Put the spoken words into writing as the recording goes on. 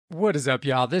What is up,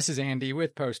 y'all? This is Andy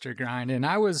with Poster Grind, and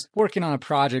I was working on a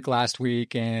project last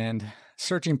week and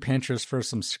searching Pinterest for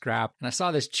some scrap, and I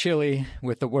saw this chili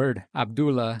with the word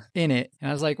Abdullah in it, and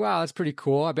I was like, wow, that's pretty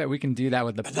cool. I bet we can do that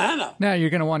with the banana. Now, you're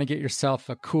going to want to get yourself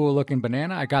a cool-looking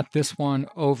banana. I got this one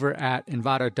over at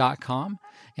Envato.com,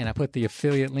 and I put the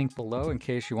affiliate link below in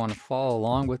case you want to follow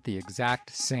along with the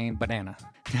exact same banana.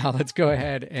 Now, let's go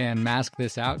ahead and mask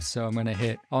this out. So I'm going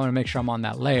to make sure I'm on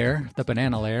that layer, the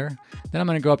banana layer. Then I'm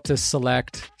going to go up to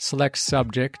select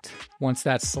subject. Once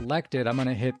that's selected, I'm going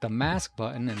to hit the mask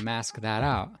button and mask that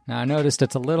out. Now, I noticed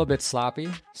it's a little bit sloppy,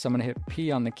 so I'm going to hit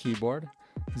P on the keyboard,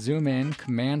 zoom in,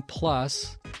 Command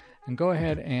plus, and go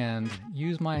ahead and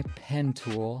use my pen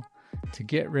tool to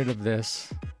get rid of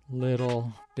this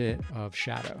little bit of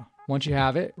shadow. Once you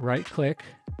have it, right click,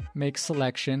 make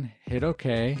selection, hit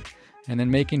OK, and then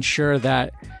making sure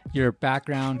that your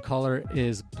background color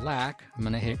is black, I'm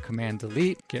going to hit Command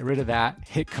delete, get rid of that,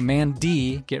 hit Command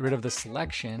D, get rid of the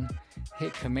selection,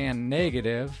 hit Command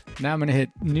negative. Now I'm going to hit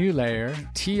new layer,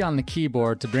 T on the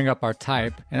keyboard to bring up our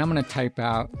type, and I'm going to type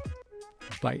out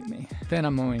bite me. Then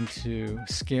I'm going to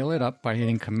scale it up by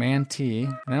hitting Command T,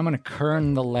 and then I'm going to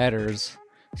kern the letters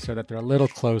so that they're a little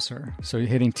closer. So you're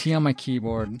hitting T on my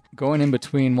keyboard, going in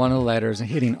between one of the letters and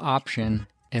hitting Option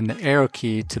and the arrow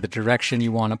key to the direction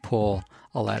you want to pull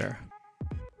a letter.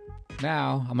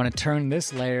 Now I'm going to turn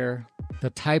this layer, the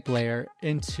type layer,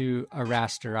 into a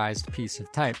rasterized piece of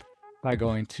type by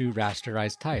going to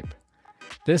rasterize type.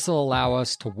 This will allow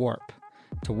us to warp.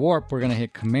 To warp, we're going to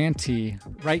hit Command T,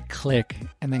 right click,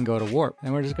 and then go to warp.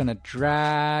 And we're just going to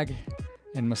drag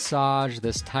and massage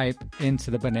this type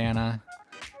into the banana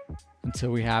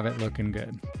until we have it looking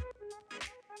good.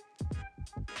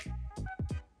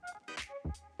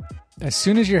 As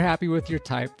soon as you're happy with your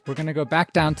type, we're going to go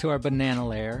back down to our banana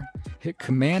layer, hit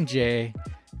Command J,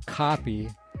 copy,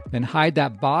 then hide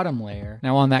that bottom layer.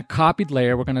 Now on that copied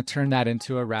layer, we're going to turn that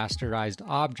into a rasterized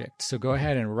object. So go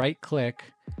ahead and right click,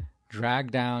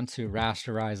 drag down to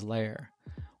rasterize layer.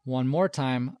 One more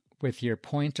time with your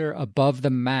pointer above the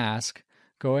mask,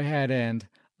 go ahead and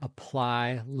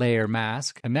apply layer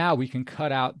mask. And now we can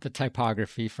cut out the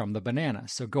typography from the banana.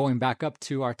 So going back up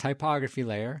to our typography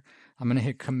layer, I'm going to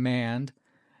hit Command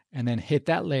and then hit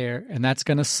that layer, and that's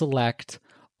going to select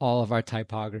all of our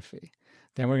typography.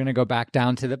 Then we're going to go back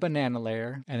down to the banana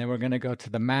layer, and then we're going to go to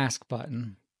the mask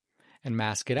button and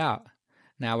mask it out.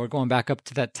 Now we're going back up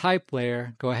to that type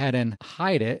layer, go ahead and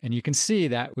hide it, and you can see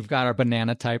that we've got our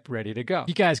banana type ready to go.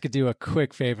 You guys could do a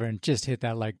quick favor and just hit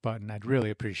that like button. I'd really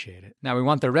appreciate it. Now we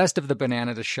want the rest of the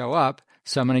banana to show up,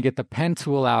 so I'm going to get the pen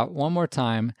tool out one more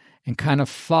time and kind of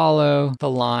follow the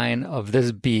line of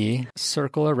this B,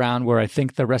 circle around where I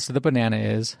think the rest of the banana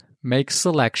is, make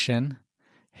selection,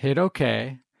 hit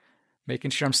OK,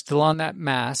 making sure I'm still on that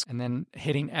mask, and then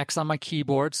hitting X on my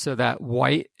keyboard so that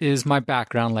white is my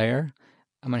background layer.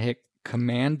 I'm going to hit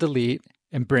Command delete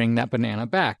and bring that banana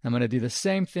back. I'm going to do the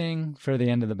same thing for the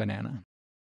end of the banana.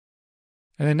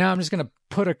 And then now I'm just going to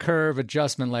put a curve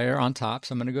adjustment layer on top.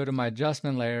 So I'm going to go to my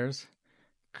adjustment layers,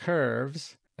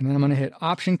 curves, and then I'm going to hit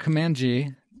Option Command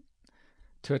G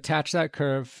to attach that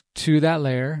curve to that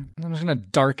layer. And I'm just going to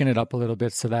darken it up a little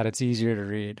bit so that it's easier to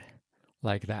read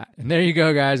like that. And there you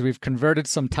go, guys. We've converted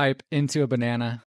some type into a banana.